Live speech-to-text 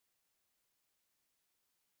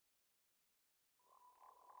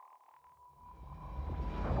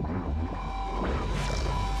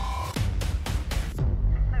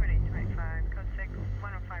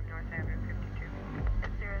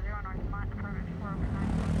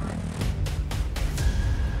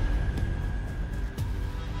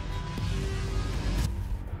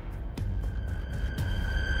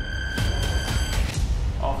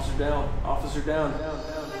down. Officer down.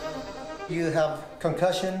 You have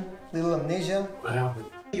concussion, little amnesia. What happened?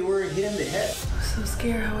 You were hit in the head. I'm so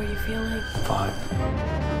scared. How are you feeling? Fine.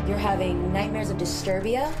 You're having nightmares of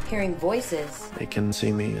disturbia, hearing voices. They can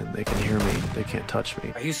see me and they can hear me. They can't touch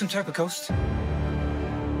me. Are you some type of ghost?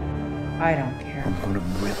 I don't care. I'm gonna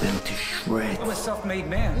rip him to shreds. I'm a self-made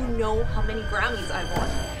man. You know how many Grammys I've won.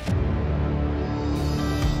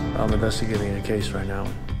 I'm investigating a case right now,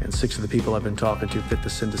 and 6 of the people I've been talking to fit the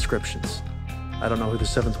sin descriptions. I don't know who the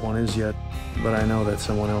 7th one is yet, but I know that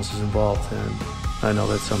someone else is involved, and I know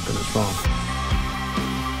that something is wrong.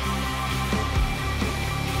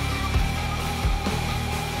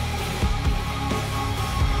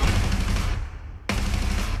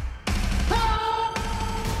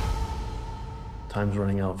 Time's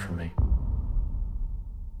running out for me.